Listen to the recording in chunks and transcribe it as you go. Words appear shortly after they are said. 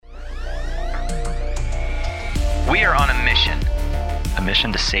We are on a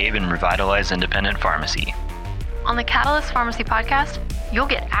mission to save and revitalize independent pharmacy. On the Catalyst Pharmacy podcast, you'll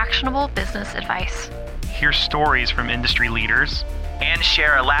get actionable business advice. Hear stories from industry leaders. And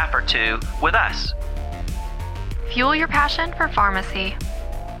share a laugh or two with us. Fuel your passion for pharmacy.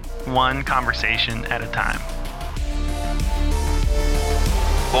 One conversation at a time.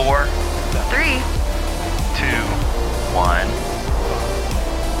 4, 3, 2, 1.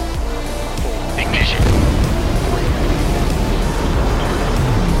 Ignition.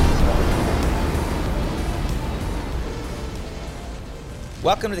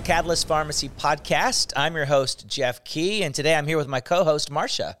 Welcome to the Catalyst Pharmacy podcast. I'm your host, Jeff Key, and today I'm here with my co-host,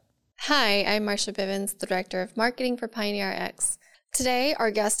 Marcia. Hi, I'm Marcia Bivens, the Director of Marketing for Pioneer X. Today, our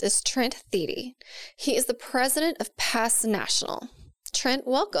guest is Trent Thiede. He is the president of Pass National. Trent,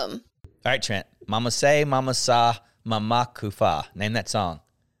 welcome. All right, Trent. Mama say, mama sa, mama kufa. Name that song.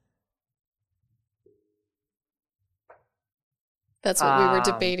 That's what we were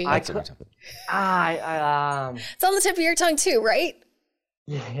debating. It's on the tip of your tongue too, right?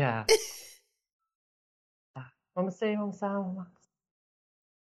 Yeah. Mama say, mama sa, mama.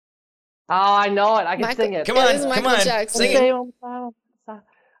 Oh, I know it. I can sing it. Come on, It is Michael Jackson. Sing it.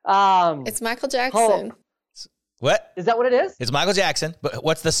 It's Michael Jackson. Hope. What? Is that what it is? It's Michael Jackson, but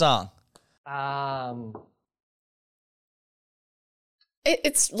what's the song?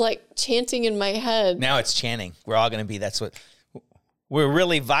 It's like chanting in my head. Now it's chanting. We're all going to be, we're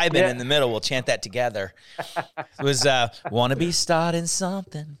really vibing in the middle. We'll chant that together. It was, wanna be starting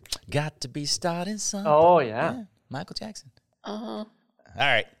something, got to be starting something. Oh, yeah. Michael Jackson. Uh-huh. All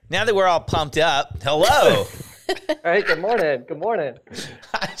right. Now that we're all pumped up, hello. All right. Good morning. Good morning.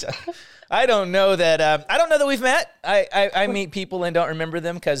 I don't know that we've met. I meet people and don't remember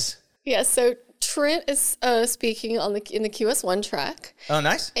them because. Yeah, so Trent is speaking in the QS1 track. Oh,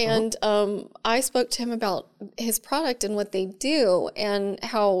 nice. And I spoke to him about his product and what they do and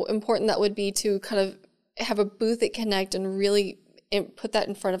how important that would be to kind of have a booth at Connect and really put that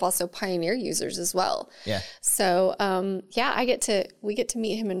in front of also Pioneer users as well. Yeah. So, we get to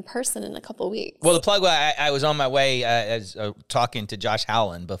meet him in person in a couple of weeks. Well, the plug, I was on my way as talking to Josh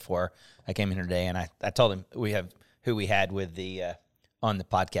Howland before I came in here today, and I told him who we had with the on the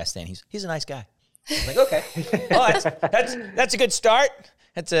podcast, and he's a nice guy. I was like, okay, oh, that's a good start.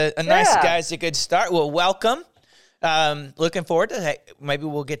 That's a nice guy. It's a good start. Well, welcome. Looking forward to maybe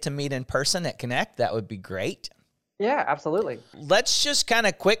we'll get to meet in person at Connect. That would be great. Yeah, absolutely. Let's just kind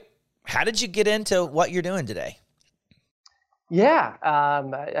of quick. How did you get into what you're doing today? Yeah,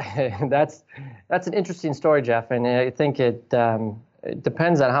 that's an interesting story, Jeff, and I think it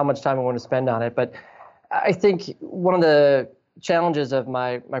depends on how much time I want to spend on it. But I think one of the challenges of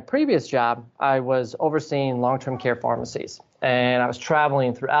my previous job, I was overseeing long-term care pharmacies, and I was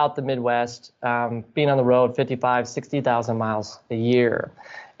traveling throughout the Midwest, being on the road 60,000 miles a year,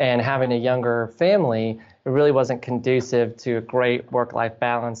 and having a younger family. It really wasn't conducive to a great work-life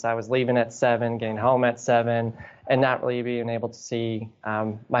balance. I was leaving at 7, getting home at 7, and not really being able to see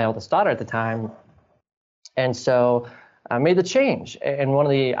my oldest daughter at the time. And so I made the change. And one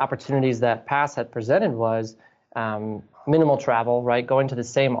of the opportunities that Pass had presented was minimal travel, right? Going to the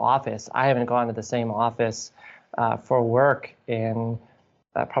same office. I haven't gone to the same office for work in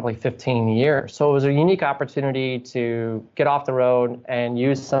probably 15 years. So it was a unique opportunity to get off the road and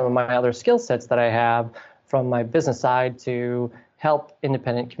use some of my other skill sets that I have from my business side to help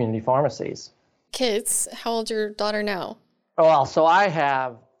independent community pharmacies. Kids, how old's your daughter now? Oh, well, so I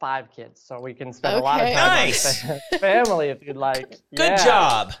have 5 kids, so we can spend a lot of time Nice. with family if you'd like. Good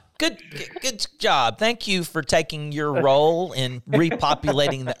job. Good job. Thank you for taking your role in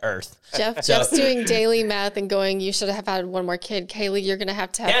repopulating the earth. Jeff's doing daily math and going, you should have had one more kid. Kaylee, you're going to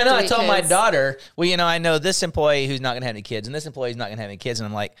have 3 I told my kids. daughter, well, I know this employee who's not going to have any kids, and this employee who's not going to have any kids. And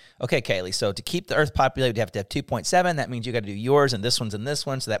I'm like, okay, Kaylee, so to keep the earth populated, you have to have 2.7. That means you got to do yours and this one's and this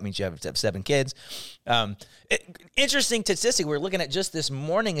one. So that means you have to have 7 kids. Interesting statistic we're looking at just this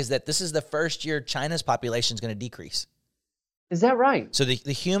morning is that this is the first year China's population is going to decrease. Is that right? So the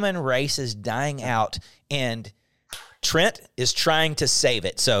human race is dying out, and Trent is trying to save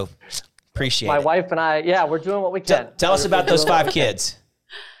it. So appreciate it. My wife and I, we're doing what we can. Tell us about those 5 kids.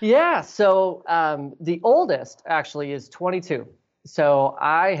 Yeah, so the oldest actually is 22. So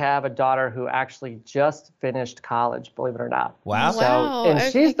I have a daughter who actually just finished college, believe it or not. Wow. So,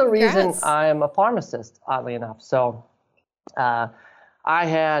 and she's the reason Congrats. I am a pharmacist, oddly enough. So I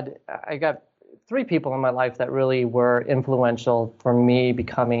got 3 people in my life that really were influential for me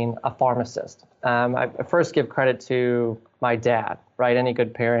becoming a pharmacist. I first give credit to my dad, right? Any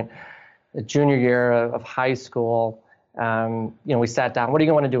good parent. The junior year of high school, we sat down. What do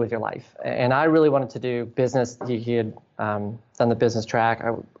you want to do with your life? And I really wanted to do business. He had done the business track.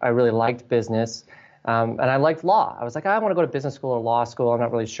 I really liked business, and I liked law. I was like, I want to go to business school or law school. I'm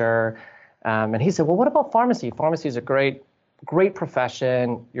not really sure. And he said, well, what about pharmacy? Pharmacy is a great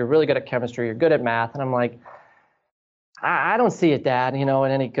profession. You're really good at chemistry. You're good at math. And I'm like, I don't see it, Dad. And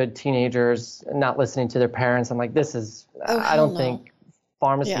any good teenagers not listening to their parents. I'm like, I don't think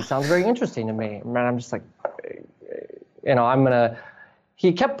pharmacy sounds very interesting to me. And I'm just like,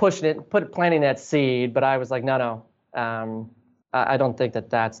 he kept pushing it, planting that seed, but I was like, no. I don't think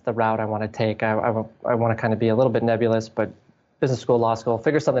that's the route I want to take. I want to kind of be a little bit nebulous, but business school, law school,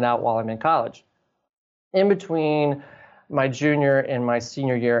 figure something out while I'm in college. In between my junior and my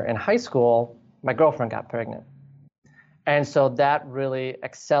senior year in high school, my girlfriend got pregnant. And so that really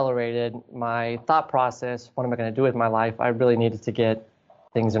accelerated my thought process. What am I going to do with my life? I really needed to get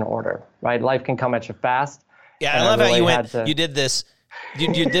things in order, right? Life can come at you fast. Yeah, I love how you went. You did this.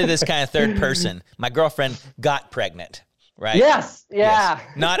 You did this kind of third person. My girlfriend got pregnant, right? Yes. Yeah.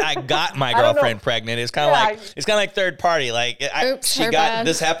 Yes. Not I got my girlfriend pregnant. It's kind of like third party. Like Oops, she got bad.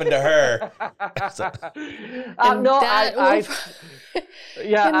 this happened to her. So. No, I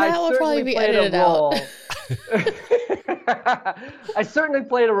that will probably be edited out. I certainly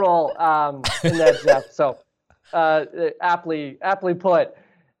played a role in that, Jeff. So aptly put.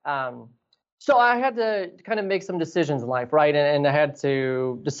 So I had to kind of make some decisions in life, right? And I had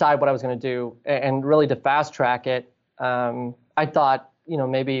to decide what I was going to do. And really to fast track it, I thought,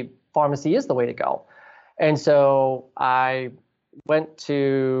 maybe pharmacy is the way to go. And so I went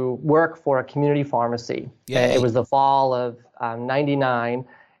to work for a community pharmacy. Yay. It was the fall of '99,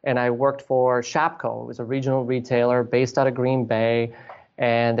 and I worked for Shapco. It was a regional retailer based out of Green Bay,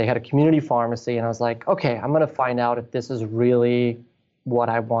 and they had a community pharmacy. And I was like, okay, I'm going to find out if this is really what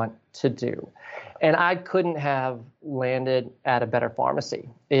I want to do. And I couldn't have landed at a better pharmacy.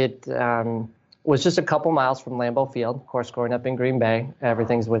 It was just a couple miles from Lambeau Field. Of course, growing up in Green Bay,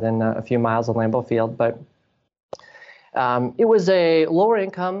 everything's within a few miles of Lambeau Field. But it was a lower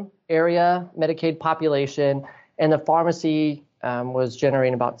income area, Medicaid population, and the pharmacy was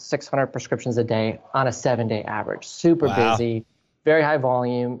generating about 600 prescriptions a day on a 7-day average. Super busy, very high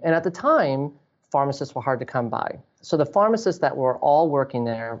volume. And at the time, pharmacists were hard to come by. So the pharmacists that were all working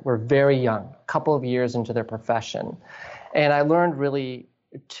there were very young, a couple of years into their profession. And I learned really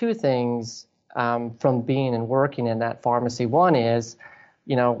two things from being and working in that pharmacy. One is,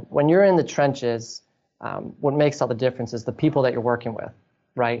 when you're in the trenches, what makes all the difference is the people that you're working with,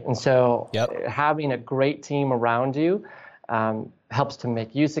 right? And so having a great team around you helps to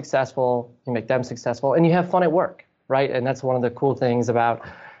make you successful, you make them successful, and you have fun at work, right? And that's one of the cool things about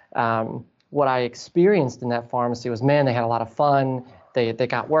what I experienced in that pharmacy was, man, they had a lot of fun. They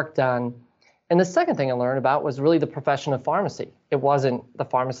got work done. And the second thing I learned about was really the profession of pharmacy. It wasn't the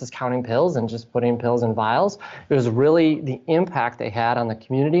pharmacist counting pills and just putting pills in vials. It was really the impact they had on the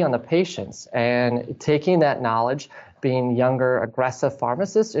community, on the patients, and taking that knowledge, being younger, aggressive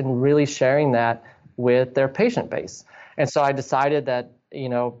pharmacists, and really sharing that with their patient base. And so I decided that,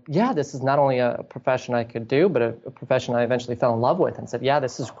 this is not only a profession I could do, but a profession I eventually fell in love with and said,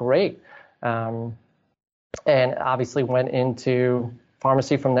 this is great. And obviously went into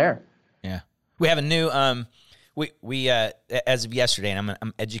pharmacy from there. Yeah. We have a new, we as of yesterday, and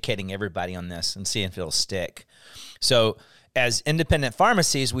I'm educating everybody on this and seeing if it'll stick. So as independent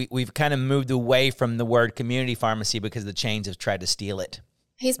pharmacies, we've kind of moved away from the word community pharmacy because the chains have tried to steal it.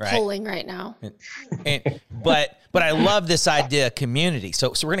 He's pulling right now. But I love this idea of community.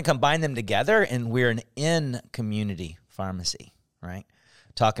 So we're going to combine them together, and we're an in-community pharmacy, right?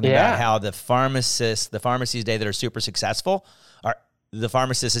 Talking about how the pharmacies today that are super successful are the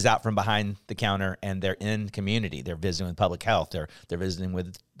pharmacist is out from behind the counter and they're in community. They're visiting with public health. They're visiting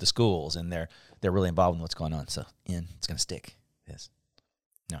with the schools, and they're really involved in what's going on. So it's going to stick. Yes.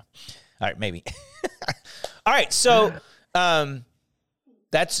 No. All right. Maybe. All right. So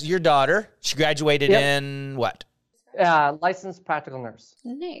that's your daughter. She graduated in what? Licensed practical nurse.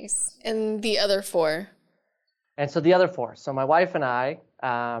 Nice. And the other 4? And so the other 4. So my wife and I,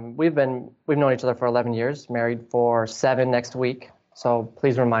 we've known each other for 11 years, married for 7 next week. So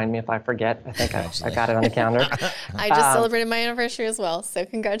please remind me if I forget. I think I got it on the calendar. I just celebrated my anniversary as well, so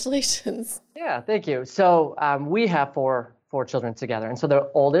congratulations. Yeah, thank you. So we have four children together. And so the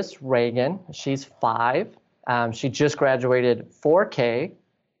oldest, Reagan, she's 5. She just graduated 4K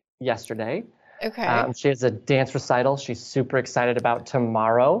yesterday. Okay. She has a dance recital she's super excited about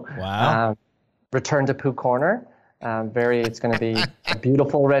tomorrow. Wow. Return to Pooh Corner. It's going to be a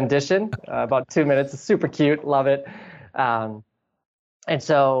beautiful rendition, about 2 minutes. It's super cute. Love it. And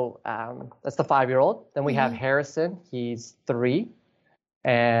so that's the 5-year-old. Then we have Harrison, he's 3.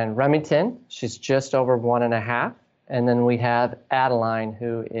 And Remington, she's just over 1.5. And then we have Adeline,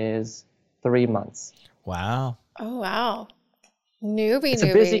 who is 3 months. Wow. Oh, wow.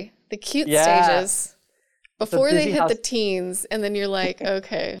 Newbie. The cute Yeah. stages. Before they busy hit house. the teens, and then you're like,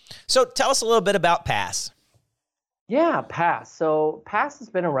 okay. So tell us a little bit about Pass. Yeah, Pass. So Pass has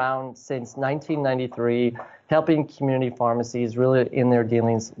been around since 1993, helping community pharmacies really in their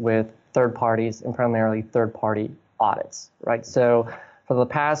dealings with third parties and primarily third-party audits, right? So for the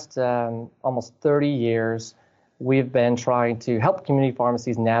past almost 30 years, we've been trying to help community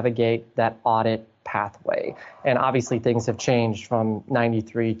pharmacies navigate that audit pathway. And obviously things have changed from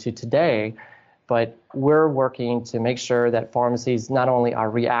 93 to today, but we're working to make sure that pharmacies not only are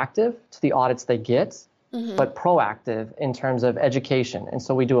reactive to the audits they get, but proactive in terms of education. And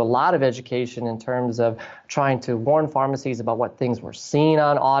so we do a lot of education in terms of trying to warn pharmacies about what things we're seeing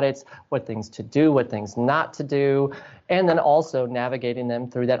on audits, what things to do, what things not to do, and then also navigating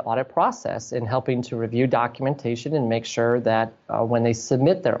them through that audit process and helping to review documentation and make sure that when they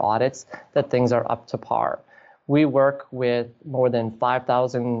submit their audits, that things are up to par. We work with more than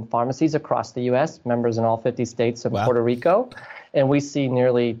 5,000 pharmacies across the U.S., members in all 50 states and Puerto Rico, and we see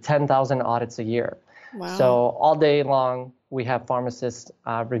nearly 10,000 audits a year. Wow. So all day long, we have pharmacists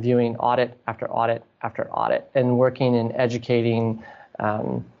reviewing audit after audit after audit and working and educating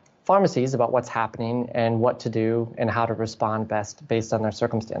pharmacies about what's happening and what to do and how to respond best based on their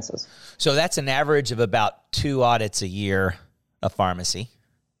circumstances. So that's an average of about 2 audits a year a pharmacy.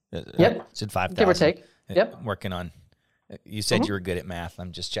 Yep. I said 5,000. Give or take. Yep. I'm working on. You said you were good at math.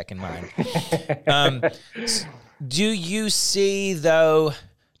 I'm just checking mine. Do you see, though,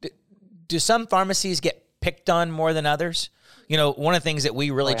 do some pharmacies get picked on more than others? You know, one of the things that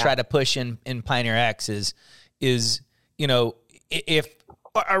we really try to push in Pioneer X is, you know,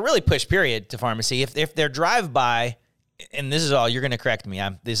 or really push period to pharmacy, if their drive-by, and this is all, you're going to correct me,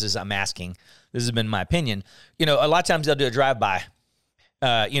 I'm asking, this has been my opinion, you know, a lot of times they'll do a drive-by.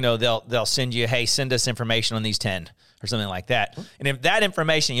 You know, they'll send you, hey, send us information on these 10 or something like that. And if that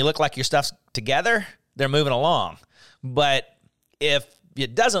information, you look like your stuff's together, they're moving along. But if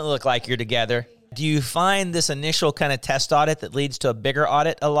it doesn't look like you're together, do you find this initial kind of test audit that leads to a bigger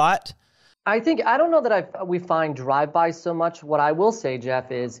audit a lot? I don't know that we find drive-by so much. What I will say,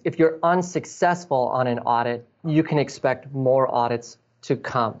 Jeff, is if you're unsuccessful on an audit, you can expect more audits to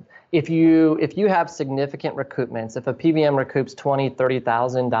come. If you have significant recoupments, if a PBM recoups $20,000,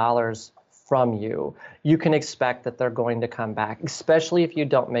 $30,000 from you, you can expect that they're going to come back, especially if you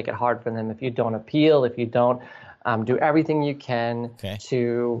don't make it hard for them, if you don't appeal, if you don't do everything you can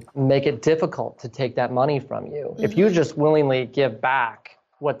to make it difficult to take that money from you. If you just willingly give back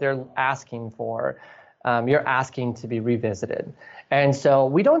what they're asking for, you're asking to be revisited. And so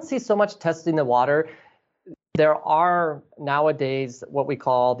we don't see so much testing the water. There are nowadays what we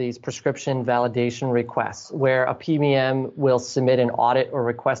call these prescription validation requests, where a PBM will submit an audit or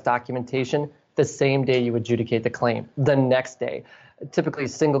request documentation the same day you adjudicate the claim, the next day. Typically a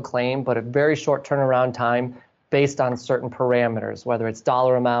single claim, but a very short turnaround time based on certain parameters, whether it's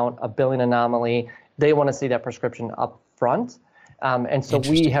dollar amount, a billing anomaly. They want to see that prescription up front. And so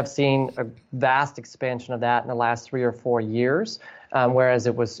we have seen a vast expansion of that in the last 3 or 4 years, whereas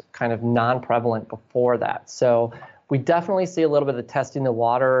it was kind of non-prevalent before that. So we definitely see a little bit of testing the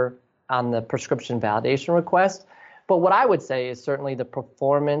water on the prescription validation request. But what I would say is certainly the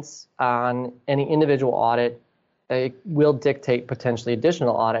performance on any individual audit will dictate potentially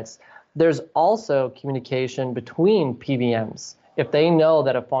additional audits. There's also communication between PBMs. If they know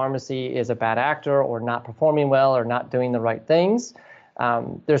that a pharmacy is a bad actor or not performing well or not doing the right things,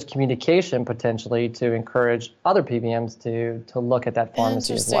 there's communication potentially to encourage other PBMs to look at that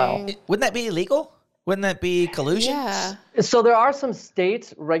pharmacy as well. Wouldn't that be illegal? Wouldn't that be collusion? Yeah. So there are some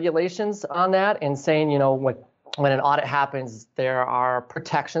state regulations on that and saying, you know, when an audit happens, there are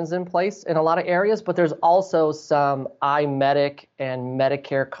protections in place in a lot of areas, but there's also some iMedic and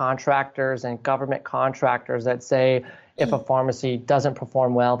Medicare contractors and government contractors that say if a pharmacy doesn't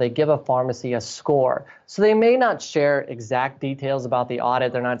perform well, they give a pharmacy a score. So they may not share exact details about the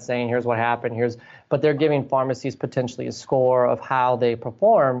audit. They're not saying here's what happened, but they're giving pharmacies potentially a score of how they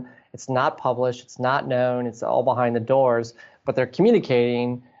perform. It's not published, it's not known, it's all behind the doors, but they're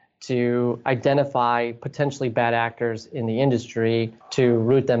communicating to identify potentially bad actors in the industry to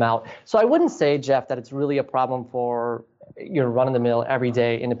root them out. So I wouldn't say, Jeff, that it's really a problem for your run-of-the-mill,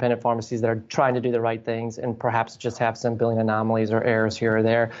 everyday independent pharmacies that are trying to do the right things and perhaps just have some billing anomalies or errors here or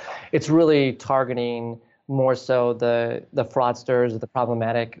there. It's really targeting more so the fraudsters or the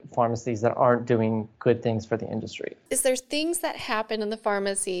problematic pharmacies that aren't doing good things for the industry. Is there things that happen in the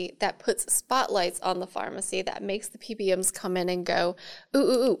pharmacy that puts spotlights on the pharmacy that makes the PBMs come in and go,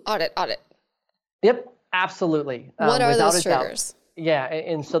 ooh, audit? Yep, absolutely. What are without those a doubt. triggers? Yeah,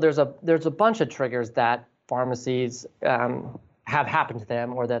 and so there's a bunch of triggers that pharmacies have happened to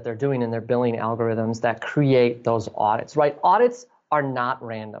them or that they're doing in their billing algorithms that create those audits, right? Audits are not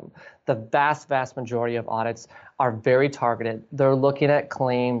random. The vast majority of audits are very targeted. They're looking at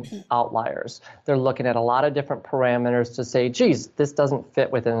claim outliers. They're looking at a lot of different parameters to say, geez, this doesn't fit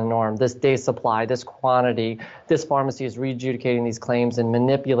within the norm. This day supply, this quantity, this pharmacy is readjudicating these claims and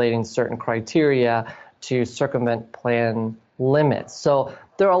manipulating certain criteria to circumvent plan limits. So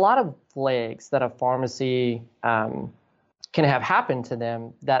there are a lot of flags that a pharmacy can have happen to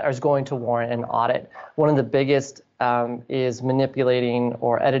them that is going to warrant an audit. One of the biggest is manipulating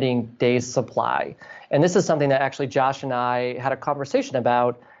or editing days supply. And this is something that actually Josh and I had a conversation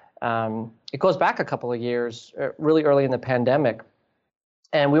about. It goes back a couple of years, really early in the pandemic.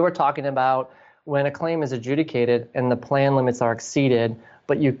 And we were talking about when a claim is adjudicated and the plan limits are exceeded,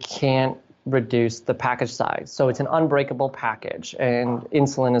 but you can't reduce the package size. So it's an unbreakable package. And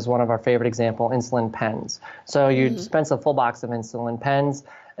insulin is one of our favorite example, insulin pens. So you dispense a full box of insulin pens,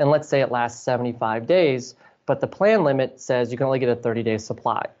 and let's say it lasts 75 days, but the plan limit says you can only get a 30-day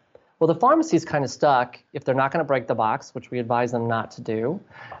supply. Well, the pharmacy's kind of stuck if they're not going to break the box, which we advise them not to do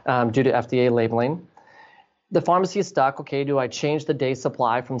due to FDA labeling. The pharmacy is stuck. Okay, do I change the day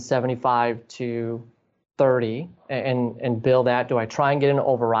supply from 75 to 30 and bill that? Do I try and get an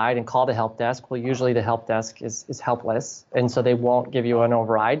override and call the help desk? Well, usually the help desk is helpless, and so they won't give you an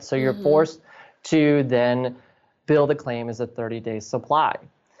override. So you're forced to then bill the claim as a 30-day supply.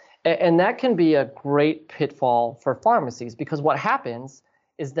 And that can be a great pitfall for pharmacies, because what happens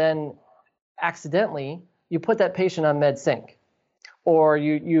is then accidentally you put that patient on MedSync, or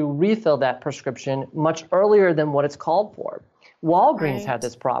you refill that prescription much earlier than what it's called for. Walgreens had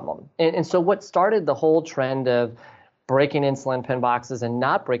this problem. And so what started the whole trend of breaking insulin pen boxes and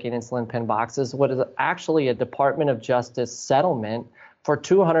not breaking insulin pen boxes was actually a Department of Justice settlement for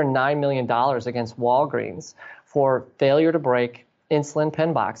 $209 million against Walgreens for failure to break insulin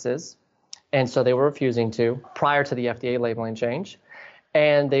pen boxes. And so they were refusing to prior to the FDA labeling change.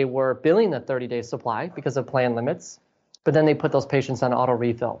 And they were billing the 30-day supply because of plan limits. But then they put those patients on auto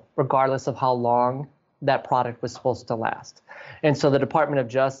refill, regardless of how long that product was supposed to last. And so the Department of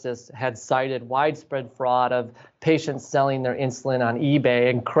Justice had cited widespread fraud of patients selling their insulin on eBay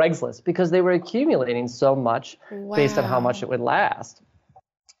and Craigslist because they were accumulating so much based on how much it would last.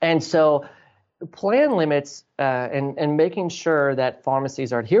 And so plan limits and making sure that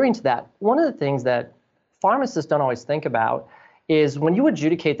pharmacies are adhering to that. One of the things that pharmacists don't always think about is when you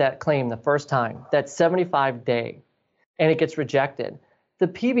adjudicate that claim the first time, that 75-day, and it gets rejected, the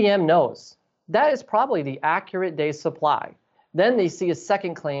PBM knows that is probably the accurate day supply. Then they see a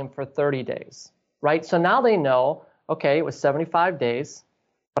second claim for 30 days, right? So now they know, okay, it was 75 days,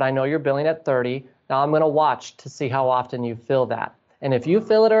 but I know you're billing at 30. Now I'm going to watch to see how often you fill that. And if you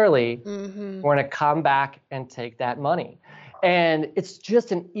fill it early, we're going to come back and take that money. And it's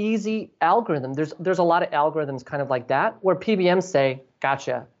just an easy algorithm. There's a lot of algorithms kind of like that where PBMs say,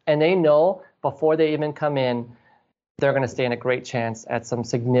 gotcha. And they know before they even come in, they're going to stand a great chance at some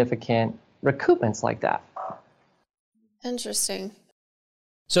significant recoupments like that. Interesting.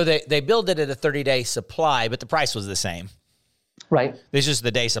 So they billed it at a 30-day supply, but the price was the same. Right. It's just the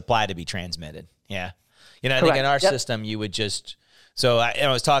day supply to be transmitted. Yeah. You know, I think in our system, you would just, so I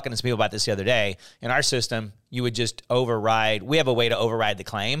was talking to some people about this the other day. In our system, you would just override. We have a way to override the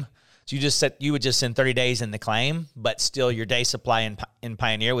claim. So you would just send 30 days in the claim, but still your day supply in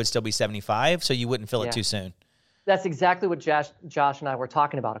Pioneer would still be 75, so you wouldn't fill it too soon. That's exactly what Josh and I were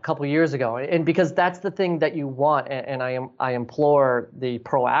talking about a couple of years ago. And because that's the thing that you want, and I implore the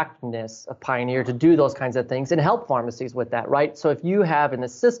proactiveness of Pioneer to do those kinds of things and help pharmacies with that, right? So if you have in the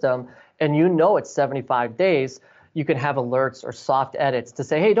system and you know it's 75 days, you can have alerts or soft edits to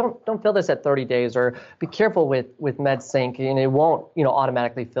say, hey, don't fill this at 30 days, or be careful with MedSync, and it won't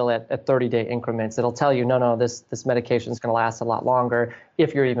automatically fill at 30-day increments. It'll tell you, no, this medication is going to last a lot longer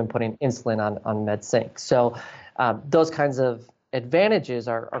if you're even putting insulin on MedSync. So those kinds of advantages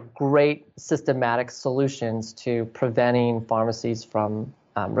are great systematic solutions to preventing pharmacies from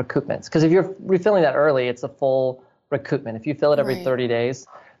recoupments. Because if you're refilling that early, it's a full recoupment. If you fill it every 30 days,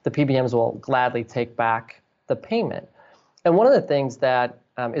 the PBMs will gladly take back the payment. And one of the things that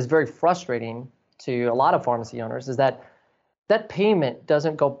is very frustrating to a lot of pharmacy owners is that payment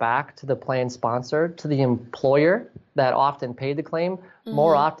doesn't go back to the plan sponsor, to the employer that often paid the claim.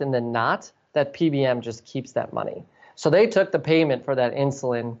 More often than not, that PBM just keeps that money. So they took the payment for that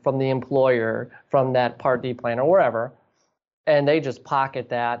insulin from the employer, from that Part D plan or wherever, and they just pocket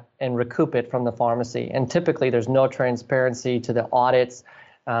that and recoup it from the pharmacy. And typically there's no transparency to the audits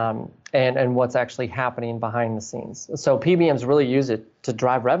and what's actually happening behind the scenes. So PBMs really use it to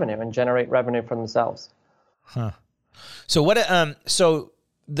drive revenue and generate revenue for themselves. Huh. So so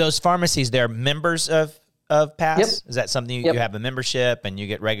those pharmacies, they're members of PASS? Yep. Is that something you have a membership and you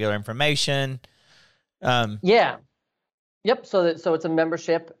get regular information? Yeah. Yep. So it's a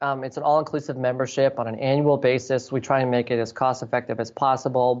membership. It's an all-inclusive membership on an annual basis. We try and make it as cost-effective as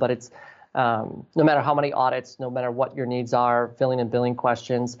possible, but it's no matter how many audits, no matter what your needs are, filling and billing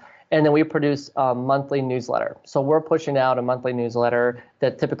questions. And then we produce a monthly newsletter. So we're pushing out a monthly newsletter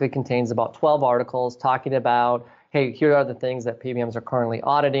that typically contains about 12 articles talking about, hey, here are the things that PBMs are currently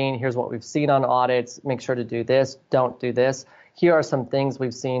auditing. Here's what we've seen on audits. Make sure to do this. Don't do this. Here are some things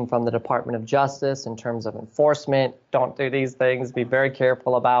we've seen from the Department of Justice in terms of enforcement. Don't do these things. Be very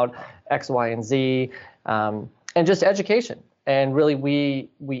careful about X, Y, and Z, and just education. And really, we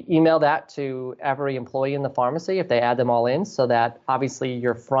email that to every employee in the pharmacy if they add them all in, so that obviously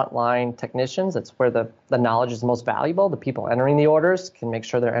your frontline technicians, that's where the knowledge is most valuable. The people entering the orders can make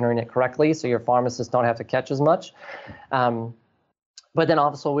sure they're entering it correctly, so your pharmacists don't have to catch as much. But then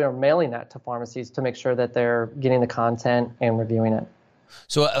also we are mailing that to pharmacies to make sure that they're getting the content and reviewing it.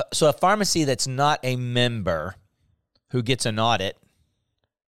 So a pharmacy that's not a member who gets an audit,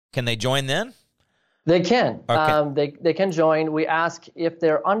 can they join then? They can. Okay. They can join. We ask if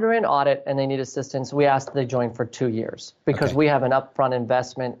they're under an audit and they need assistance, we ask that they join for 2 years because Okay. we have an upfront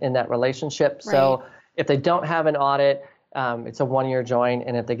investment in that relationship. Right. So if they don't have an audit, it's a 1-year join.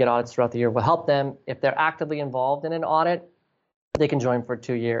 And if they get audits throughout the year, we'll help them. If they're actively involved in an audit, they can join for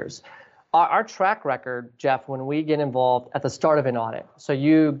 2 years. Our track record, Jeff, when we get involved at the start of an audit, so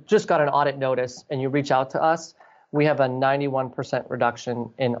you just got an audit notice and you reach out to us, we have a 91% reduction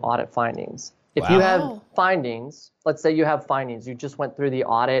in audit findings. If you have Wow. findings, let's say you have findings, you just went through the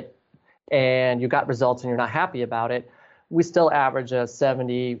audit and you got results and you're not happy about it, we still average a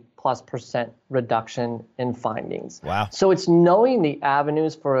 70+% reduction in findings. Wow. So it's knowing the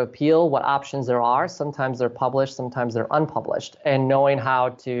avenues for appeal, what options there are. Sometimes they're published, sometimes they're unpublished, and knowing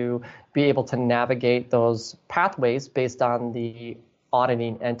how to be able to navigate those pathways based on the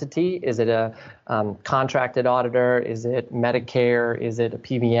auditing entity. Is it a contracted auditor? Is it Medicare? Is it a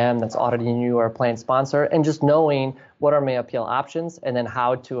PBM that's auditing you or a plan sponsor? And just knowing what are may appeal options and then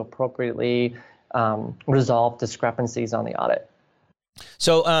how to appropriately resolve discrepancies on the audit.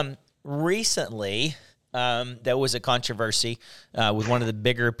 So recently, there was a controversy with one of the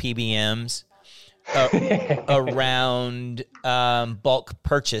bigger PBMs around bulk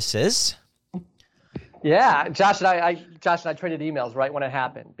purchases. Yeah, Josh and I traded emails right when it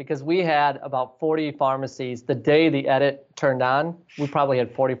happened because we had about 40 pharmacies. The day the edit turned on, we probably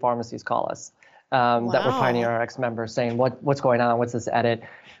had 40 pharmacies call us that were Pioneer RX members saying, "What's going on? What's this edit?"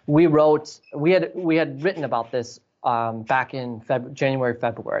 We had written about this back in January,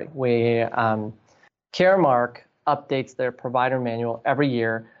 February. Caremark updates their provider manual every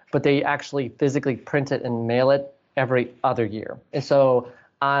year, but they actually physically print it and mail it every other year. And so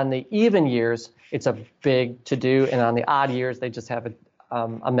on the even years, it's a big to-do, and on the odd years, they just have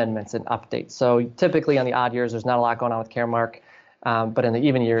amendments and updates. So typically on the odd years, there's not a lot going on with Caremark, but in the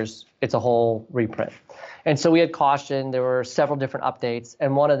even years, it's a whole reprint. And so we had cautioned, there were several different updates,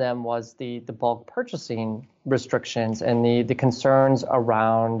 and one of them was the bulk purchasing restrictions and the concerns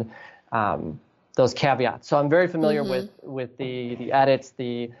around those caveats. So I'm very familiar with the edits.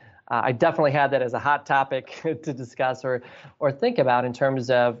 I definitely had that as a hot topic to discuss or think about in terms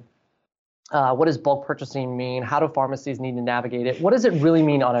of what does bulk purchasing mean? How do pharmacies need to navigate it? What does it really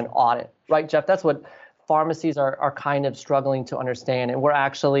mean on an audit, right, Jeff? That's what pharmacies are kind of struggling to understand. And we're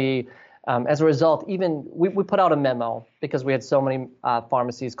actually, as a result, even we put out a memo because we had so many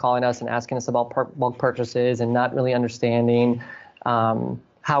pharmacies calling us and asking us about bulk purchases and not really understanding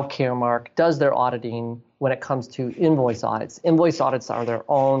how Caremark does their auditing when it comes to invoice audits. Invoice audits are their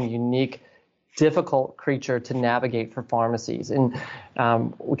own unique, difficult creature to navigate for pharmacies. And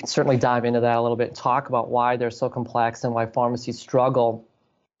we can certainly dive into that a little bit, talk about why they're so complex and why pharmacies struggle.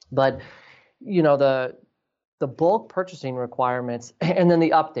 But, you know, the bulk purchasing requirements and then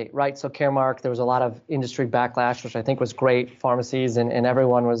the update, right? So Caremark, there was a lot of industry backlash, which I think was great. Pharmacies and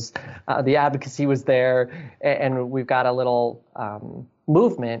everyone was, the advocacy was there. And we've got a little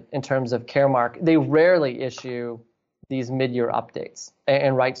movement in terms of Caremark. They rarely issue these mid-year updates.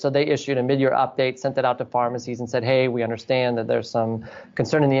 And right, so they issued a mid-year update, sent it out to pharmacies and said, hey, we understand that there's some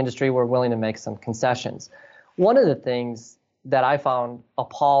concern in the industry. We're willing to make some concessions. One of the things that I found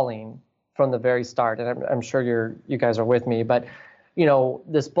appalling from the very start, and I'm sure you guys are with me, but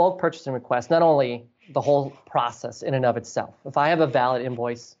this bulk purchasing request, not only the whole process in and of itself. If I have a valid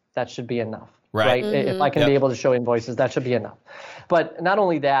invoice, that should be enough, right? If I can be able to show invoices, that should be enough. But not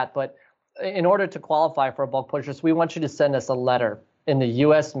only that, but in order to qualify for a bulk purchase, we want you to send us a letter in the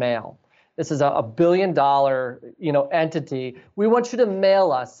U.S. mail. This is a $1 billion, entity. We want you to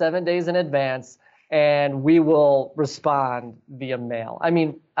mail us 7 days in advance, and we will respond via mail. I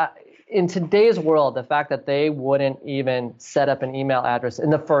mean, in today's world, the fact that they wouldn't even set up an email address in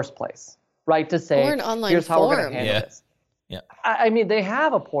the first place, right, to say, or an online here's how form. we're going to handle this. Yeah. I mean, they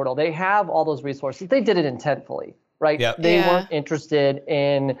have a portal. They have all those resources. They did it intentfully, right? Yep. They weren't interested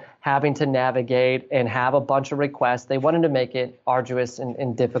in having to navigate and have a bunch of requests. They wanted to make it arduous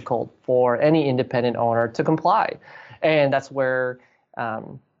and difficult for any independent owner to comply. And that's where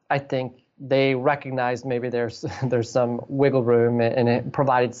I think they recognized maybe there's some wiggle room, and it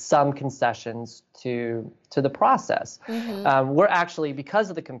provided some concessions to the process. We're actually, because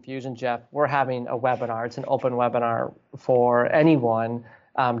of the confusion, Jeff, we're having a webinar. It's an open webinar for anyone,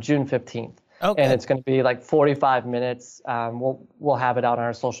 June 15th. Okay. And it's going to be like 45 minutes. We'll have it out on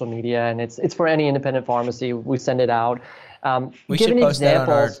our social media, and it's for any independent pharmacy. We send it out. We should post that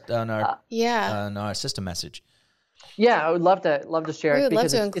on our system message. Yeah, I would love to share We it. would love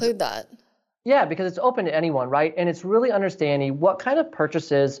because to include that. Yeah, because it's open to anyone, right? And it's really understanding what kind of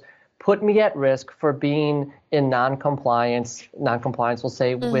purchases put me at risk for being in non-compliance, we'll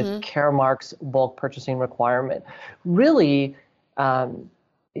say, with Caremark's bulk purchasing requirement. Really,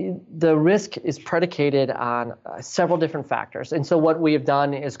 the risk is predicated on several different factors. And so what we have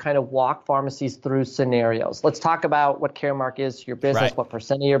done is kind of walk pharmacies through scenarios. Let's talk about what Caremark is, your business, Right. what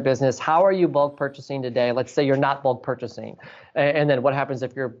percent of your business, how are you bulk purchasing today? Let's say you're not bulk purchasing. And then what happens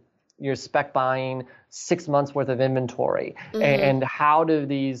if you're spec buying 6 months worth of inventory, and how do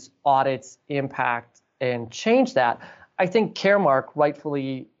these audits impact and change that? I think Caremark,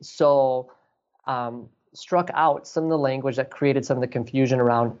 rightfully so, struck out some of the language that created some of the confusion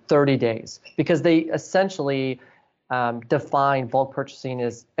around 30 days, because they essentially define bulk purchasing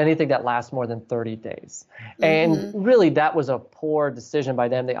as anything that lasts more than 30 days. And really, that was a poor decision by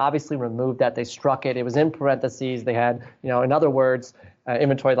them. They obviously removed that. They struck it. It was in parentheses. They had, in other words,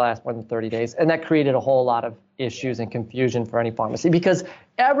 inventory that lasts more than 30 days. And that created a whole lot of issues and confusion for any pharmacy, because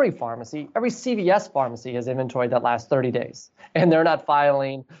every CVS pharmacy has inventory that lasts 30 days, and they're not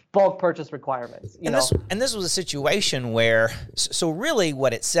filing bulk purchase requirements. And this was a situation where, so really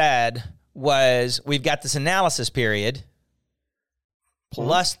what it said was, we've got this analysis period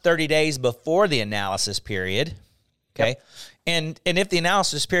plus 30 days before the analysis period. Okay. Yep. And if the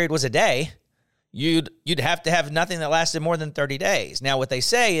analysis period was a day, you'd have to have nothing that lasted more than 30 days. Now, what they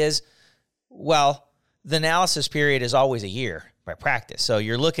say is, well, the analysis period is always a year by practice. So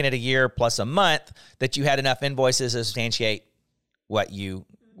you're looking at a year plus a month that you had enough invoices to substantiate what you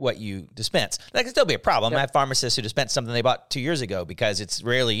dispense. That can still be a problem. Yep. I have pharmacists who dispense something they bought 2 years ago because it's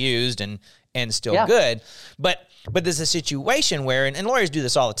rarely used and still good. But there's a situation where, and lawyers do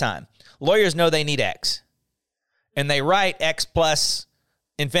this all the time. Lawyers know they need X, and they write X plus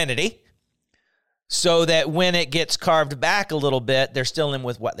infinity, so that when it gets carved back a little bit, they're still in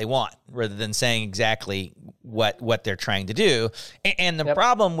with what they want, rather than saying exactly what they're trying to do. And the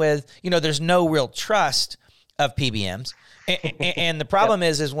problem with, there's no real trust of PBMs. And the problem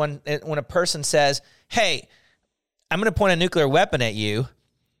is when a person says, hey, I'm going to point a nuclear weapon at you,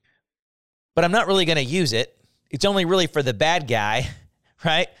 but I'm not really going to use it. It's only really for the bad guy,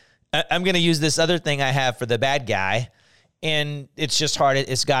 right? I'm going to use this other thing I have for the bad guy. And it's just hard.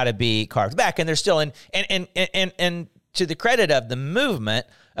 It's got to be carved back. And they're still in. And to the credit of the movement,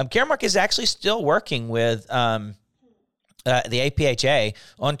 Caremark is actually still working with the APHA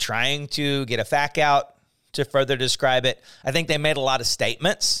on trying to get a FAQ out to further describe it. I think they made a lot of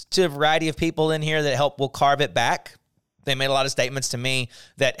statements to a variety of people in here that will carve it back. They made a lot of statements to me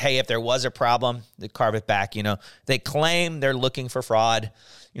that, hey, if there was a problem, they carve it back. They claim they're looking for fraud.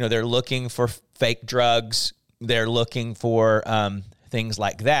 They're looking for fake drugs. They're looking for things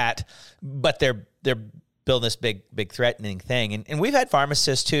like that, but they're building this big threatening thing. And we've had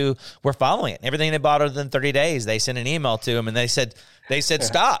pharmacists who were following it. Everything they bought other than 30 days, they sent an email to them and they said,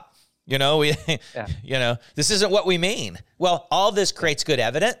 stop. This isn't what we mean. Well, all this creates good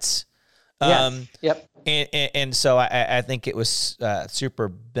evidence. And so I think it was super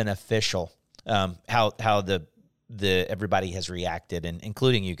beneficial how the everybody has reacted, and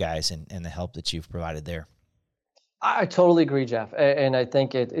including you guys and the help that you've provided there. I totally agree, Jeff. And I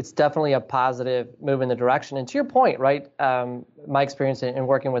think it's definitely a positive move in the direction. And to your point, right, my experience in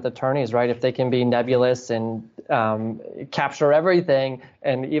working with attorneys, right, if they can be nebulous and capture everything,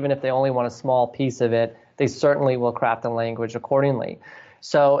 and even if they only want a small piece of it, they certainly will craft the language accordingly.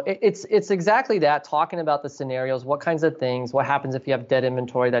 So it's exactly that, talking about the scenarios, what kinds of things, what happens if you have dead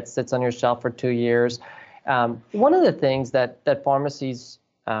inventory that sits on your shelf for 2 years. One of the things that pharmacies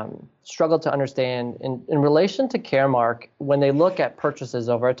struggle to understand in relation to Caremark when they look at purchases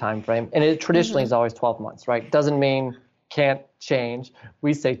over a time frame, and it traditionally is always 12 months, right? Doesn't mean can't change.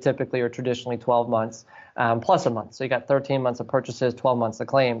 We say typically or traditionally 12 months plus a month. So you got 13 months of purchases, 12 months of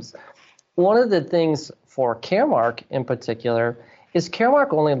claims. One of the things for Caremark in particular is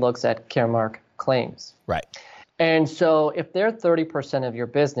Caremark only looks at Caremark claims. Right. And so if they're 30% of your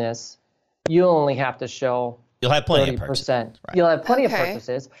business, you only have to show You'll have plenty 30%. of purchases. Right. You'll have plenty of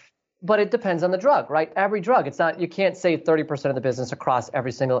purchases, but it depends on the drug, right? Every drug, it's not, you can't say 30% of the business across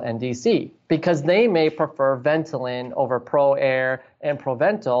every single NDC because they may prefer Ventolin over ProAir and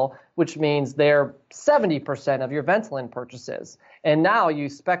Proventil, which means they're 70% of your Ventolin purchases. And now you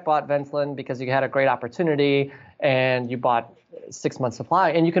spec bought Ventolin because you had a great opportunity and you bought 6 months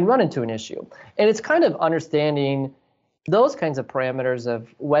supply, and you can run into an issue. And it's kind of understanding those kinds of parameters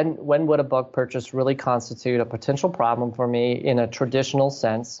of when would a bulk purchase really constitute a potential problem for me in a traditional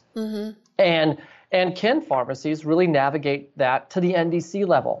sense, and can pharmacies really navigate that to the NDC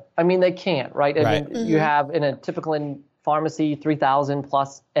level? I mean, they can't, right? I mean, you have in a typical pharmacy 3,000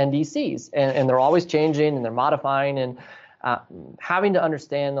 plus NDCs, and they're always changing and they're modifying, and having to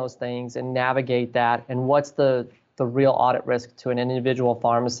understand those things and navigate that, and what's the real audit risk to an individual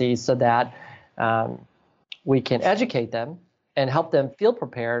pharmacy so that we can educate them and help them feel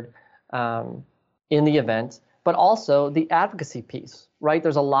prepared in the event, but also the advocacy piece, right?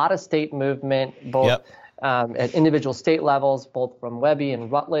 There's a lot of state movement, both at individual state levels, both from Webby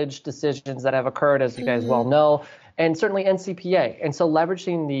and Rutledge decisions that have occurred, as you guys well know, and certainly NCPA. And so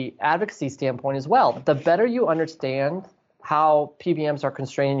leveraging the advocacy standpoint as well, the better you understand how PBMs are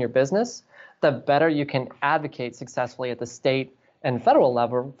constraining your business, the better you can advocate successfully at the state and federal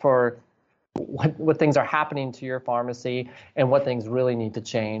level for what things are happening to your pharmacy and what things really need to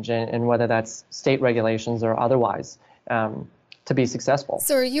change, and whether that's state regulations or otherwise, to be successful.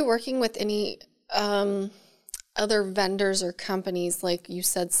 So are you working with any other vendors or companies? Like you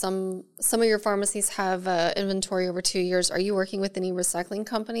said, some of your pharmacies have inventory over 2 years. Are you working with any recycling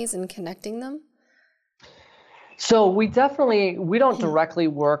companies and connecting them? So we don't directly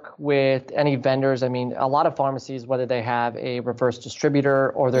work with any vendors. I mean, a lot of pharmacies, whether they have a reverse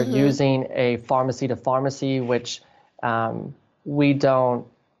distributor or they're using a pharmacy to pharmacy, which we don't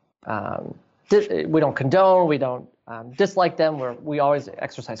condone, we don't dislike them. We always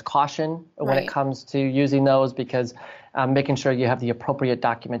exercise caution when it comes to using those, because making sure you have the appropriate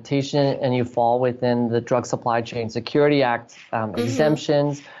documentation and you fall within the Drug Supply Chain Security Act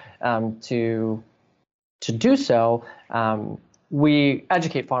exemptions to do so. We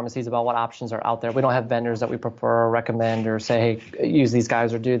educate pharmacies about what options are out there. We don't have vendors that we prefer or recommend or say, hey, use these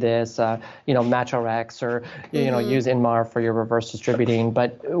guys or do this, MatchRx or, use Inmar for your reverse distributing.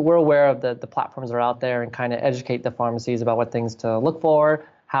 But we're aware of the platforms that are out there and kind of educate the pharmacies about what things to look for,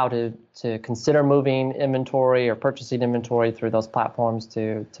 how to consider moving inventory or purchasing inventory through those platforms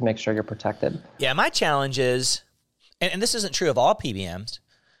to make sure you're protected. Yeah, my challenge is, and this isn't true of all PBMs,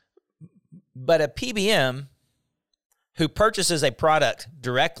 but a PBM who purchases a product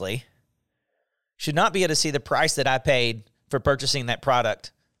directly should not be able to see the price that I paid for purchasing that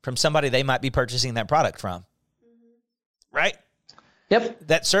product from somebody they might be purchasing that product from. Right? Yep.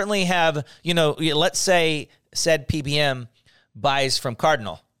 That certainly have, let's say said PBM buys from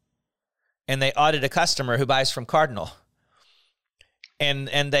Cardinal and they audit a customer who buys from Cardinal. And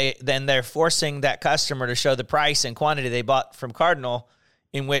they're forcing that customer to show the price and quantity they bought from Cardinal,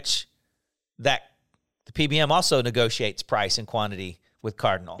 in which that the PBM also negotiates price and quantity with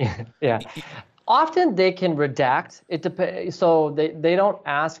Cardinal. Yeah. Often they can redact. It depends. So they don't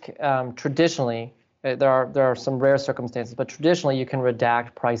ask traditionally. There are some rare circumstances, but traditionally you can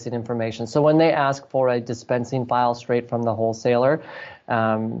redact pricing information. So when they ask for a dispensing file straight from the wholesaler,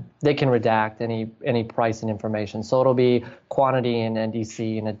 they can redact any pricing information. So it'll be quantity and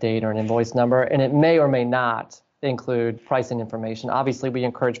NDC and a date or an invoice number, and it may or may not include pricing information. Obviously, we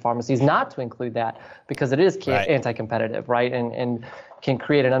encourage pharmacies not to include that because it is anti-competitive, right? And can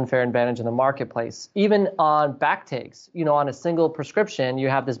create an unfair advantage in the marketplace. Even on back tags, on a single prescription, you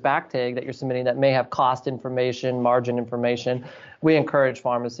have this back tag that you're submitting that may have cost information, margin information. We encourage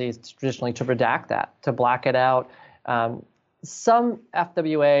pharmacies traditionally to redact that, to black it out. some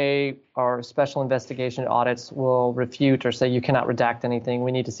FWA or special investigation audits will refute or say you cannot redact anything.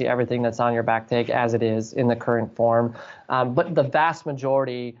 We need to see everything that's on your back take as it is in the current form. But the vast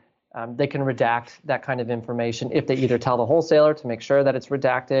majority, they can redact that kind of information if they either tell the wholesaler to make sure that it's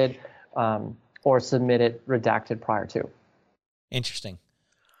redacted or submit it redacted prior to. Interesting.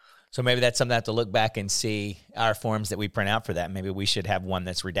 So maybe that's something I have to look back and see our forms that we print out for that. Maybe we should have one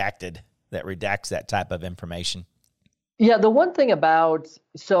that's redacted, that redacts that type of information. Yeah, the one thing about,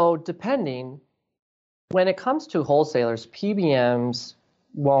 so depending, when it comes to wholesalers, PBMs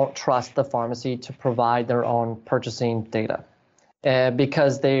won't trust the pharmacy to provide their own purchasing data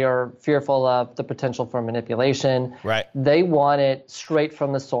because they are fearful of the potential for manipulation. Right. They want it straight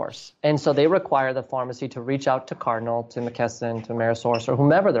from the source. And so they require the pharmacy to reach out to Cardinal, to McKesson, to Amerisource, or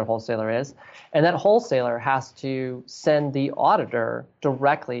whomever their wholesaler is. And that wholesaler has to send the auditor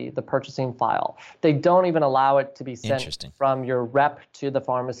directly the purchasing file. They don't even allow it to be sent from your rep to the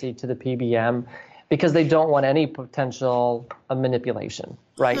pharmacy to the PBM because they don't want any potential manipulation,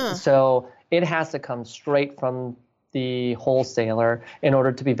 right? So it has to come straight from the wholesaler in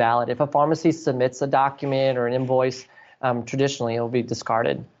order to be valid. If a pharmacy submits a document or an invoice, traditionally it will be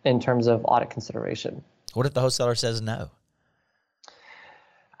discarded in terms of audit consideration. What if the wholesaler says no?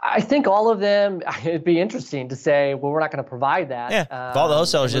 I think all of them, it'd be interesting to say, well, we're not going to provide that. Yeah, if all the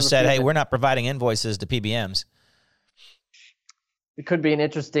wholesalers just said, hey, we're not providing invoices to PBMs. It could be an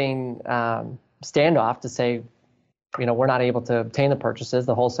interesting standoff to say, we're not able to obtain the purchases.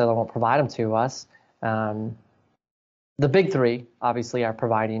 The wholesaler won't provide them to us. The big three, obviously, are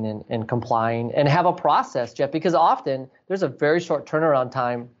providing and complying and have a process, Jeff, because often there's a very short turnaround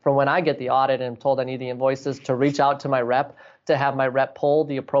time from when I get the audit and I'm told I need the invoices to reach out to my rep to have my rep pull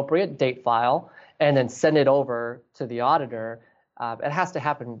the appropriate date file and then send it over to the auditor. It has to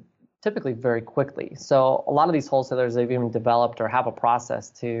happen typically very quickly. So a lot of these wholesalers, they've even developed or have a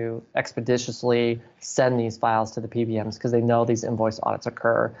process to expeditiously send these files to the PBMs because they know these invoice audits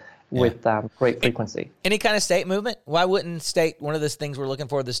occur with great frequency. Any kind of state movement? Why wouldn't one of the things we're looking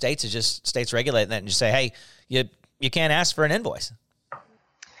for with the states is just states regulating that and just say, hey, you can't ask for an invoice?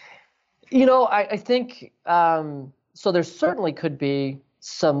 I think, so there certainly could be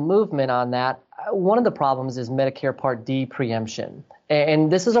some movement on that. One of the problems is Medicare Part D preemption. And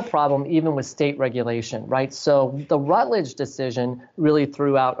this is a problem even with state regulation, right? So the Rutledge decision really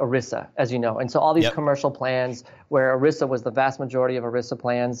threw out ERISA, as you know. And so all these commercial plans where ERISA was the vast majority of ERISA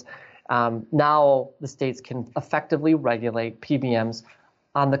plans, now the states can effectively regulate PBMs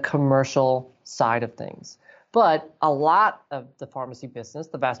on the commercial side of things. But a lot of the pharmacy business,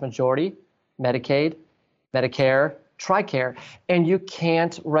 the vast majority, Medicaid, Medicare, TRICARE, and you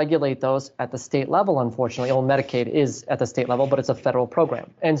can't regulate those at the state level, unfortunately. Well, Medicaid is at the state level, but it's a federal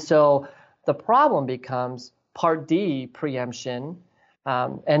program. And so the problem becomes Part D preemption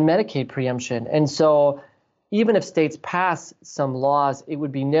and Medicaid preemption. And so even if states pass some laws, it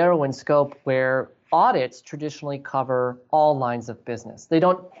would be narrow in scope where audits traditionally cover all lines of business.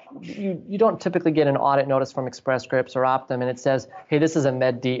 You don't typically get an audit notice from Express Scripts or Optum and it says, hey, this is a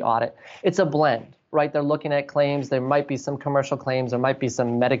Med D audit. It's a blend. Right, they're looking at claims. There might be some commercial claims. There might be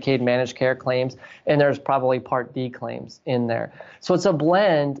some Medicaid managed care claims, and there's probably Part D claims in there. So it's a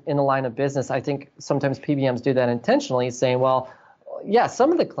blend in the line of business. I think sometimes PBMs do that intentionally, saying, well, yeah,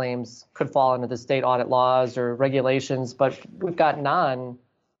 some of the claims could fall under the state audit laws or regulations, but we've got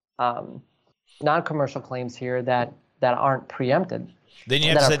non-commercial claims here that aren't preempted. Then you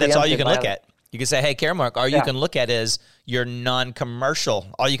have to say that's all you can look at. You can say, hey, Caremark, all you can look at is your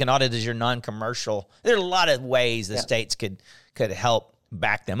non-commercial. All you can audit is your non-commercial. There are a lot of ways the states could help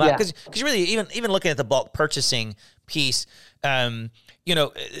back them up. Because really, even looking at the bulk purchasing piece,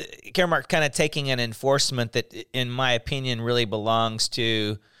 Caremark kind of taking an enforcement that, in my opinion, really belongs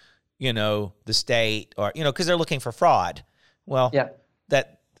to, the state or, because they're looking for fraud. Well,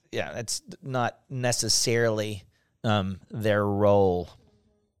 that's not necessarily their role.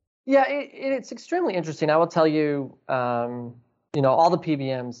 Yeah, it's extremely interesting. I will tell you, all the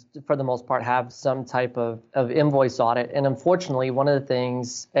PBMs, for the most part, have some type of invoice audit. And unfortunately, one of the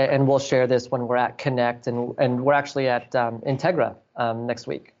things, and we'll share this when we're at Connect, and we're actually at Integra next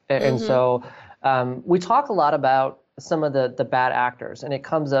week. And so we talk a lot about some of the bad actors. And it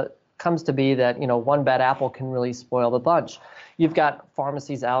comes to be that, one bad apple can really spoil the bunch. You've got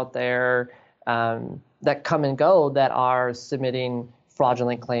pharmacies out there that come and go that are submitting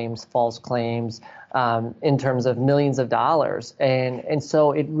fraudulent claims, false claims, in terms of millions of dollars. And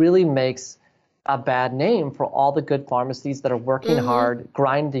so it really makes a bad name for all the good pharmacies that are working hard,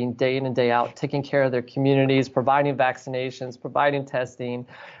 grinding day in and day out, taking care of their communities, providing vaccinations, providing testing,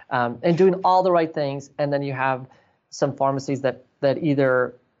 and doing all the right things. And then you have some pharmacies that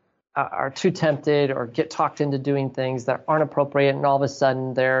either are too tempted or get talked into doing things that aren't appropriate, and all of a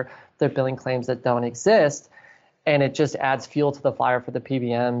sudden they're billing claims that don't exist, and it just adds fuel to the fire for the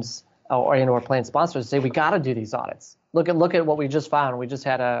PBMs or plan sponsors to say, we got to do these audits. Look at what we just found. We just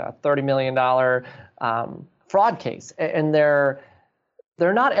had a $30 million fraud case, and they're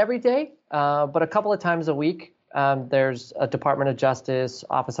not every day, but a couple of times a week. There's a Department of Justice,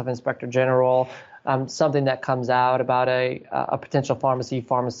 Office of Inspector General, something that comes out about a potential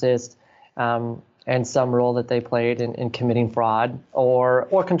pharmacist, and some role that they played in committing fraud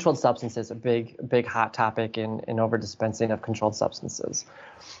or controlled substances, a big hot topic in over-dispensing of controlled substances.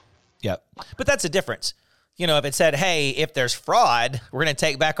 Yep. But that's a difference. If it said, hey, if there's fraud, we're going to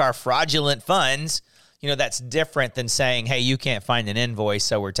take back our fraudulent funds, that's different than saying, hey, you can't find an invoice,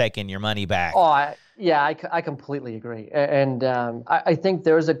 so we're taking your money back. Oh, I completely agree. And I think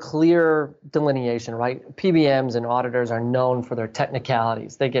there's a clear delineation, right? PBMs and auditors are known for their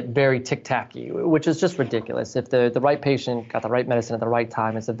technicalities. They get very tic-tacky, which is just ridiculous. If the right patient got the right medicine at the right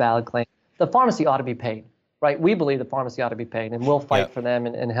time, it's a valid claim. The pharmacy ought to be paid, right? We believe the pharmacy ought to be paid, and we'll fight for them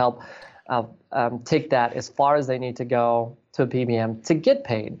and help take that as far as they need to go to a PBM to get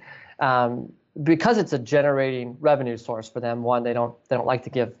paid. Because it's a generating revenue source for them. One, they don't like to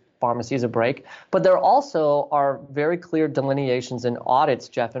give pharmacies a break, but there also are very clear delineations in audits,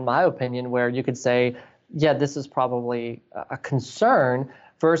 Jeff, in my opinion, where you could say, yeah, this is probably a concern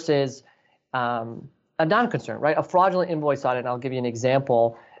versus a non-concern, right? A fraudulent invoice audit, and I'll give you an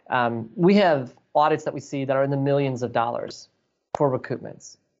example. We have audits that we see that are in the millions of dollars for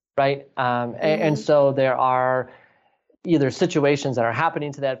recoupments, right? And so there are either situations that are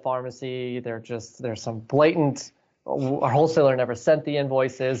happening to that pharmacy, there's some blatant, our wholesaler never sent the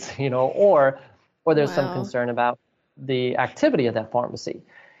invoices, or there's some concern about the activity of that pharmacy.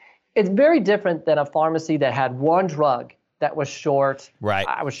 It's very different than a pharmacy that had one drug that was short. Right.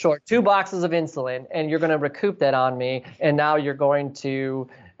 I was short 2 boxes of insulin, and you're going to recoup that on me, and now you're going to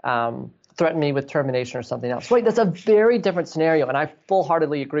threaten me with termination or something else. Right. That's a very different scenario, and I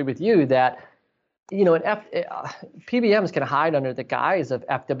full-heartedly agree with you that PBMs can hide under the guise of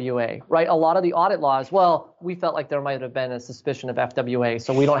FWA, right? A lot of the audit laws, well, we felt like there might have been a suspicion of FWA,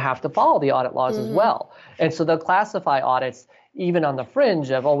 so we don't have to follow the audit laws as well. And so they'll classify audits even on the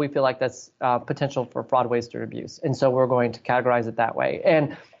fringe of, we feel like that's potential for fraud, waste, or abuse. And so we're going to categorize it that way.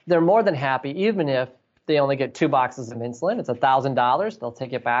 And they're more than happy, even if they only get 2 boxes of insulin, it's $1,000, they'll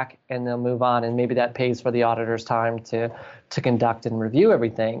take it back and they'll move on. And maybe that pays for the auditor's time to conduct and review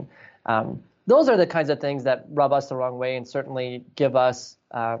everything. Those are the kinds of things that rub us the wrong way and certainly give us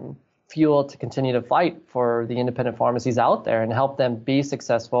fuel to continue to fight for the independent pharmacies out there and help them be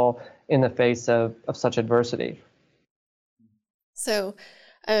successful in the face of such adversity. So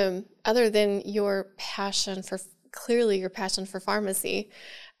other than your passion for pharmacy,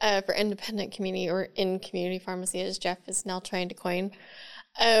 for independent community or in community pharmacy, as Jeff is now trying to coin,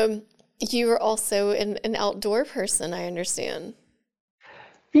 you are also an outdoor person, I understand.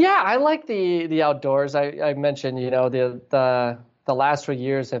 Yeah, I like the outdoors. I mentioned, the last 3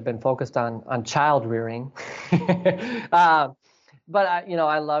 years have been focused on child rearing. But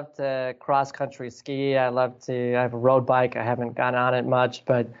I love to cross country ski. I have a road bike. I haven't gone on it much,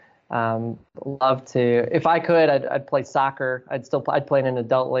 but love to. If I could, I'd play soccer. I'd play in an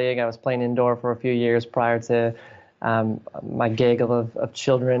adult league. I was playing indoor for a few years prior to my gig of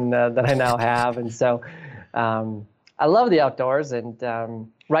children that I now have, and so I love the outdoors. And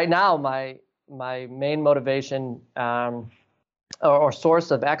right now, my main motivation or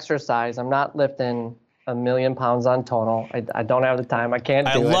source of exercise, I'm not lifting 1 million pounds on tonal. I don't have the time. I can't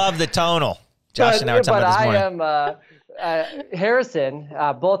do it. I love the tonal. Josh and I were talking about this morning. But I am Harrison,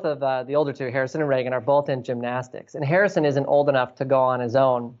 both of the older two, Harrison and Reagan, are both in gymnastics. And Harrison isn't old enough to go on his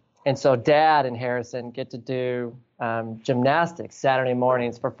own. And so Dad and Harrison get to do gymnastics Saturday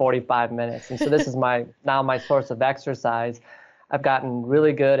mornings for 45 minutes. And so this is my source of exercise. I've gotten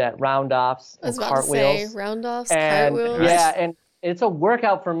really good at round-offs and cartwheels. Round-offs, and, cartwheels. Yeah, and it's a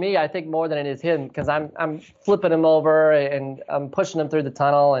workout for me, I think, more than it is him, because I'm flipping him over and I'm pushing him through the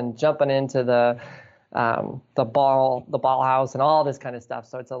tunnel and jumping into the ball house and all this kind of stuff.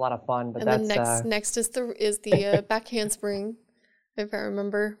 So it's a lot of fun. But and then next is the back handspring, if I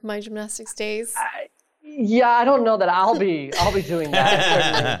remember my gymnastics days. I don't know that I'll be doing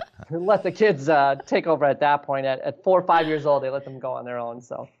that. Let the kids take over at that point. At 4 or 5 years old, they let them go on their own.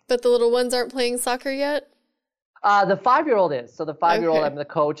 So. But the little ones aren't playing soccer yet? The 5-year-old is. So the 5-year-old, Okay. I'm the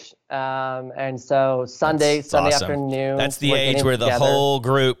coach. And so Sunday Awesome. afternoon. That's the we're age getting where the together. whole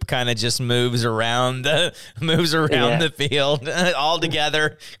group kind of just moves around the field all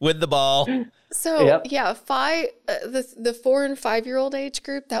together with the ball. So Yep. yeah, the 4 and 5-year-old age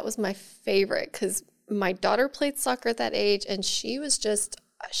group, that was my favorite because my daughter played soccer at that age, and she was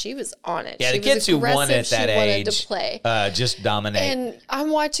on it. Yeah, She the was kids who won aggressive. at that she wanted age to play. Just dominate. And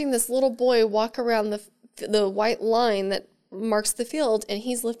I'm watching this little boy walk around the white line that marks the field, and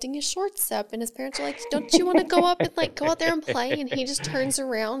he's lifting his shorts up, and his parents are like, "Don't you want to go up and like go out there and play?" And he just turns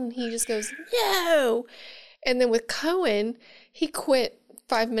around and he just goes, "No." And then with Cohen, he quit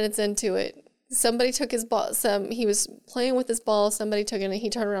 5 minutes into it. Somebody took his ball. He was playing with his ball. Somebody took it, and he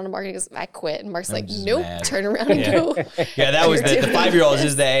turned around to Mark and he goes, "I quit." And Mark's like, just "Nope, mad. turn around and go." Yeah, that was You're the doing 5-year-olds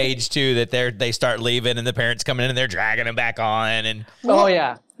this. is the age too that they start leaving and the parents coming in and they're dragging them back on and Oh,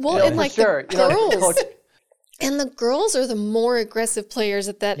 yeah. Well, No, and for like sure. the You know, girls. coach- And the girls are the more aggressive players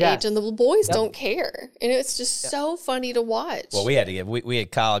at that Yes. age, and the boys don't care. And it's just so funny to watch. well, we had to give we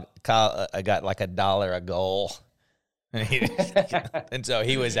had Kyle got like $1 a goal. And so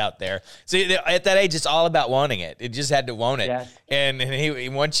he was out there. So at that age, it's all about wanting it. It just had to want it. Yes. And he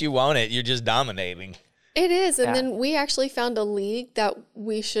once you want it, you're just dominating. It is. And Yeah. then we actually found a league that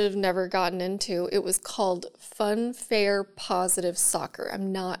we should have never gotten into. It was called Fun, Fair, Positive Soccer.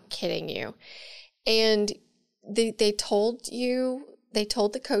 I'm not kidding you. And they told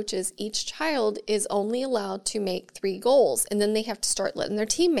the coaches each child is only allowed to make 3 goals, and then they have to start letting their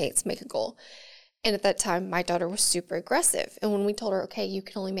teammates make a goal. And at that time, my daughter was super aggressive. And when we told her, okay, you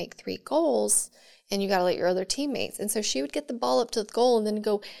can only make 3 goals and you got to let your other teammates. And so she would get the ball up to the goal and then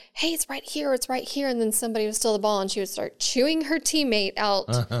go, "Hey, it's right here, it's right here." And then somebody would steal the ball and she would start chewing her teammate out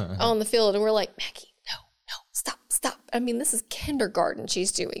on the field. And we're like, "Maggie, no, stop. I mean, this is kindergarten.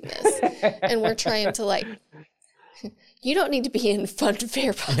 She's doing this." And we're trying to like, you don't need to be in Fun,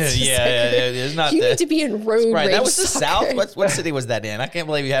 Fair, Positive Yeah, Soccer. it's not You the- need to be in road Right, rage that was the soccer. South. What city was that in? I can't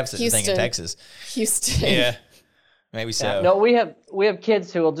believe you have such a thing in Houston. Texas. Houston. Yeah, maybe so. No, we have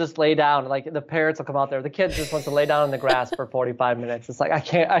kids who will just lay down. Like the parents will come out there. The kid just wants to lay down on the grass for 45 minutes. It's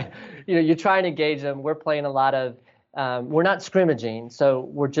like you try and engage them. We're playing a lot of. We're not scrimmaging, so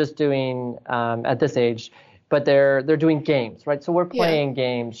we're just doing at this age. But they're doing games, right? So we're playing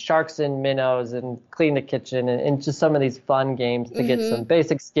games, sharks and minnows, and clean the kitchen, and just some of these fun games to get some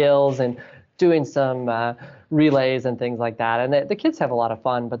basic skills and doing some relays and things like that. And the kids have a lot of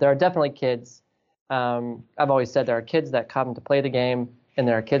fun. But there are definitely kids. I've always said there are kids that come to play the game, and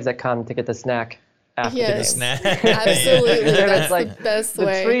there are kids that come to get the snack after the game. Yes. Snack. Absolutely. And That's it's like the best the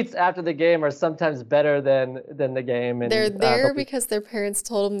way. treats after the game are sometimes better than the game. And They're there but we- because their parents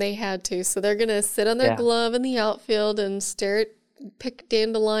told them they had to. So they're going to sit on their Yeah. glove in the outfield and pick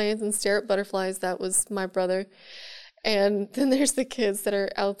dandelions and stare at butterflies. That was my brother. And then there's the kids that are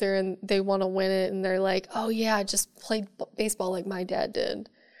out there and they want to win it. And they're like, "Oh, yeah, I just played baseball like my dad did."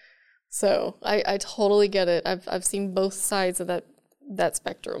 So I totally get it. I've seen both sides of that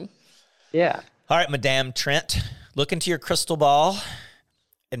spectrum. yeah. All right, Madame Trent, look into your crystal ball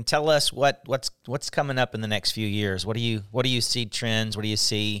and tell us what's coming up in the next few years. What do you see trends? What do you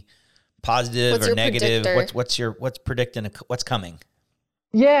see positive What's or your negative? predictor? What's predicting what's coming?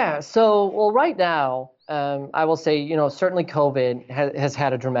 Yeah. So, well, right now, I will say, certainly COVID has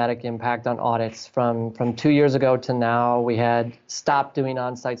had a dramatic impact on audits from 2 years ago to now. We had stopped doing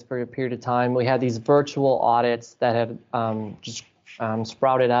on-sites for a period of time. We had these virtual audits that had just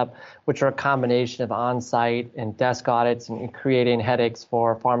sprouted up, which are a combination of on-site and desk audits and creating headaches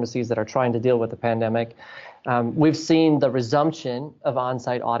for pharmacies that are trying to deal with the pandemic. We've seen the resumption of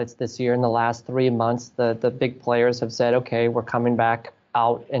on-site audits this year. In the last 3 months, the big players have said, okay, we're coming back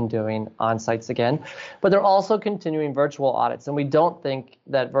out and doing on-sites again. But they're also continuing virtual audits. And we don't think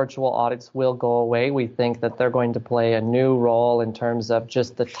that virtual audits will go away. We think that they're going to play a new role in terms of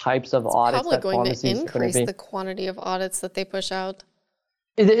just the types of audits Probably that going to pharmacies are going increase to be. the quantity of audits that they push out.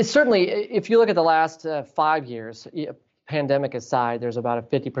 It's certainly, if you look at the last 5 years, pandemic aside, there's about a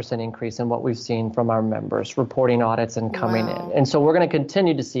 50% increase in what we've seen from our members reporting audits and coming Wow. in. And so we're going to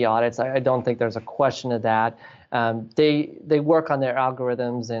continue to see audits. I don't think there's a question of that. They work on their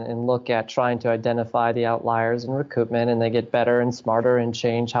algorithms and look at trying to identify the outliers in recoupment, and they get better and smarter and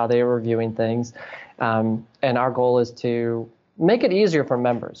change how they are reviewing things. And our goal is to make it easier for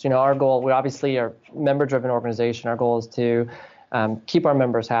members. Our goal, we obviously are a member-driven organization. Our goal is to keep our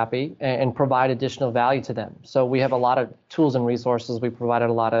members happy and provide additional value to them. So we have a lot of tools and resources. We provided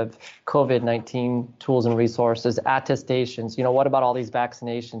a lot of COVID-19 tools and resources, attestations. What about all these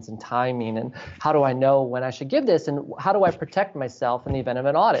vaccinations and timing? And how do I know when I should give this? And how do I protect myself in the event of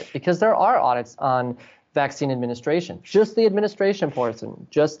an audit? Because there are audits on vaccine administration, just the administration portion,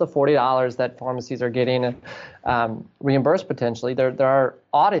 just the $40 that pharmacies are getting reimbursed potentially. There are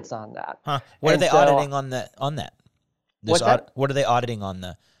audits on that. Huh. What are they auditing on that? What are they auditing on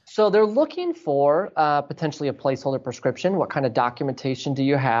the? So they're looking for potentially a placeholder prescription. What kind of documentation do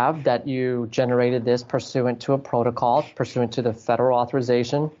you have that you generated this pursuant to a protocol, pursuant to the federal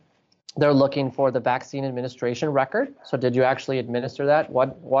authorization? They're looking for the vaccine administration record. So did you actually administer that?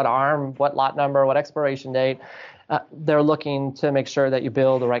 What arm, what lot number, what expiration date? They're looking to make sure that you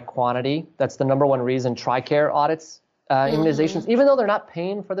bill the right quantity. That's the number one reason TRICARE audits immunizations. Even though they're not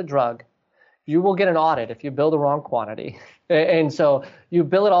paying for the drug, you will get an audit if you bill the wrong quantity. And so you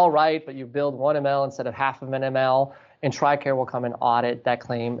bill it all right, but you billed 1 ml instead of half of an ml, and TRICARE will come and audit that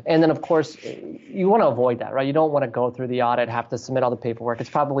claim. And then, of course, you want to avoid that, right? You don't want to go through the audit, have to submit all the paperwork. It's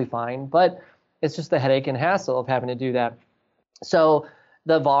probably fine, but it's just the headache and hassle of having to do that. So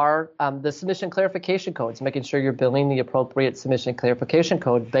the VAR, the submission clarification codes, making sure you're billing the appropriate submission clarification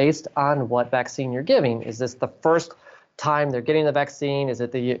code based on what vaccine you're giving. Is this the first time they're getting the vaccine? Is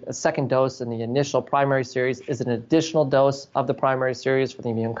it the second dose in the initial primary series? Is it an additional dose of the primary series for the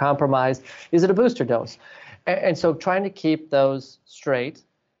immune compromised? Is it a booster dose? And so trying to keep those straight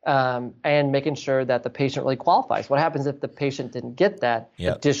and making sure that the patient really qualifies. What happens if the patient didn't get that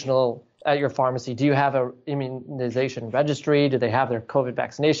additional at your pharmacy? Do you have an immunization registry? Do they have their COVID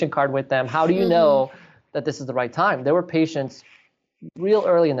vaccination card with them? How do you know that this is the right time? There were patients real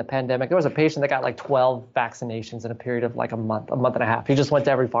early in the pandemic. There was a patient that got like 12 vaccinations in a period of like a month and a half. He just went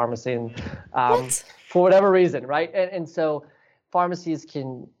to every pharmacy and for whatever reason, right? And so pharmacies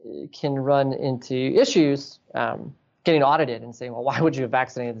can run into issues getting audited and saying, well, why would you have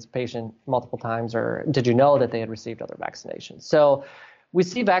vaccinated this patient multiple times, or did you know that they had received other vaccinations? So we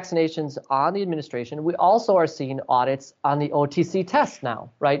see vaccinations on the administration. We also are seeing audits on the OTC tests now,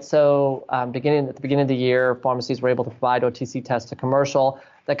 right? So at the beginning of the year, pharmacies were able to provide OTC tests to commercial.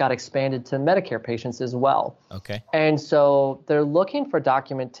 That got expanded to Medicare patients as well. Okay. And so they're looking for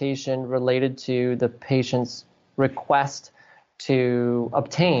documentation related to the patient's request to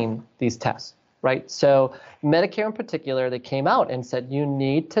obtain these tests, right? So Medicare in particular, they came out and said you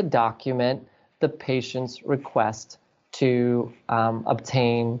need to document the patient's request to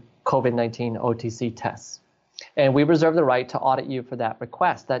obtain COVID-19 OTC tests. And we reserve the right to audit you for that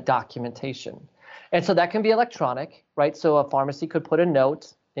request, that documentation. And so that can be electronic, right? So a pharmacy could put a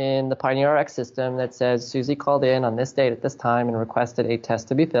note in the Pioneer Rx system that says Susie called in on this date at this time and requested a test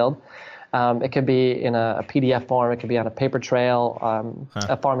to be filled. It could be in a PDF form. It could be on a paper trail.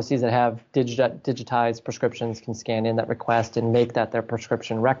 Pharmacies that have digitized prescriptions can scan in that request and make that their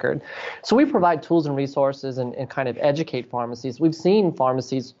prescription record. So we provide tools and resources and kind of educate pharmacies. We've seen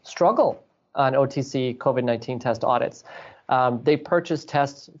pharmacies struggle on OTC COVID-19 test audits. They purchased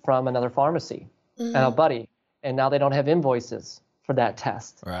tests from another pharmacy and a buddy, and now they don't have invoices for that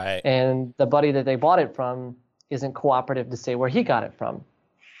test. Right. And the buddy that they bought it from isn't cooperative to say where he got it from.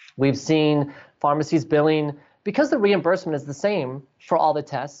 We've seen pharmacies billing, because the reimbursement is the same for all the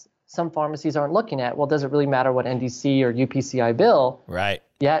tests, some pharmacies aren't looking at, well, does it really matter what NDC or UPCI bill? Right.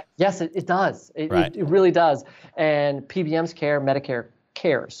 Yeah, yes, it does. It really does. And PBMs care, Medicare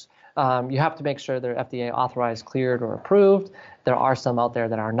cares. You have to make sure they're FDA authorized, cleared, or approved. There are some out there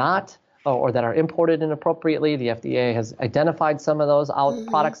that are not, or that are imported inappropriately. The FDA has identified some of those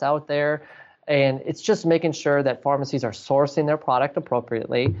products out there. And it's just making sure that pharmacies are sourcing their product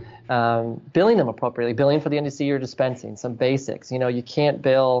appropriately, billing them appropriately, billing for the NDC you're dispensing, some basics. You know, you can't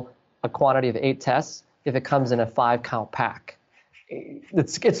bill a quantity of 8 tests if it comes in a 5-count pack.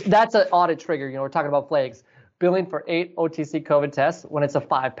 That's an audit trigger. You know, we're talking about flags. Billing for 8 OTC COVID tests when it's a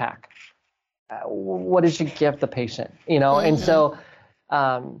 5-pack. What did you give the patient? You know, and so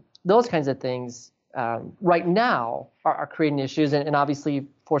those kinds of things right now are creating issues, and obviously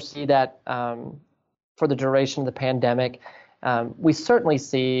foresee that for the duration of the pandemic. We certainly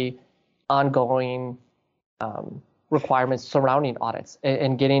see ongoing requirements surrounding audits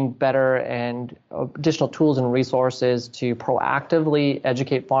and getting better and additional tools and resources to proactively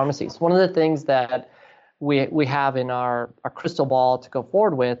educate pharmacies. One of the things that we have in our crystal ball to go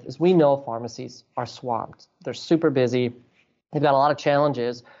forward with is we know pharmacies are swamped. They're super busy. They've got a lot of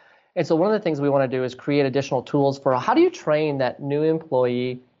challenges. And so one of the things we want to do is create additional tools for how do you train that new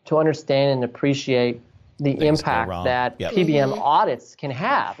employee to understand and appreciate the impact that PBM audits can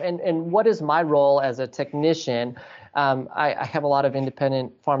have. And what is my role as a technician? I have a lot of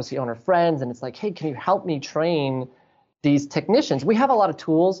independent pharmacy owner friends, and it's like, hey, can you help me train these technicians. We have a lot of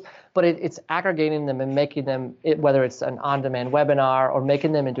tools, but it's aggregating them and making them, whether it's an on-demand webinar or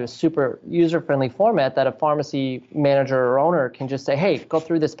making them into a super user-friendly format that a pharmacy manager or owner can just say, hey, go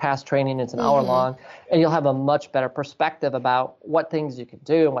through this past training, it's an hour long, and you'll have a much better perspective about what things you can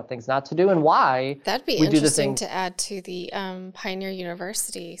do and what things not to do and why. That'd be interesting to add to the Pioneer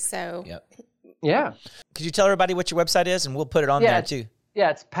University. So, yeah. Could you tell everybody what your website is, and we'll put it on there too? Yeah,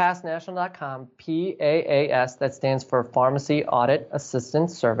 it's PASSnational.com, PAAS, that stands for Pharmacy Audit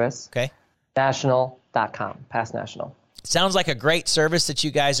Assistance Service. Okay. National.com, PASS National. Sounds like a great service that you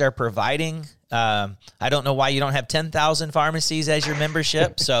guys are providing. I don't know why you don't have 10,000 pharmacies as your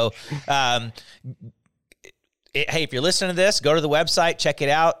membership. So, hey, if you're listening to this, go to the website, check it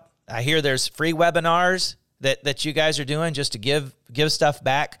out. I hear there's free webinars that you guys are doing just to give stuff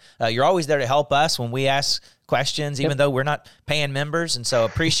back. You're always there to help us when we ask questions, even though we're not paying members. And so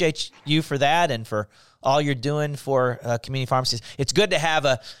appreciate you for that and for all you're doing for community pharmacies. It's good to have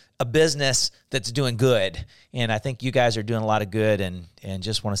a business that's doing good. And I think you guys are doing a lot of good, and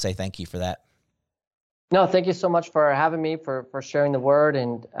just want to say thank you for that. No, thank you so much for having me, for sharing the word,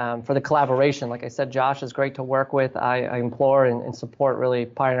 and for the collaboration. Like I said, Josh is great to work with. I implore and support really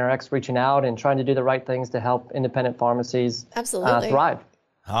Pioneer X reaching out and trying to do the right things to help independent pharmacies thrive.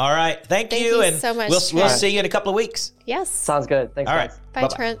 All right. Thank you. And so much, we'll see you in a couple of weeks. Yes. Sounds good. Thanks, all guys. right. Bye,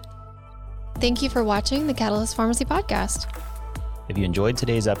 Bye-bye. Trent. Thank you for watching the Catalyst Pharmacy Podcast. If you enjoyed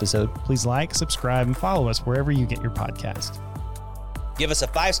today's episode, Please like, subscribe, and follow us wherever you get your podcast. Give us a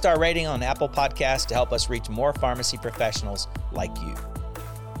 5-star rating on Apple Podcasts to help us reach more pharmacy professionals like you.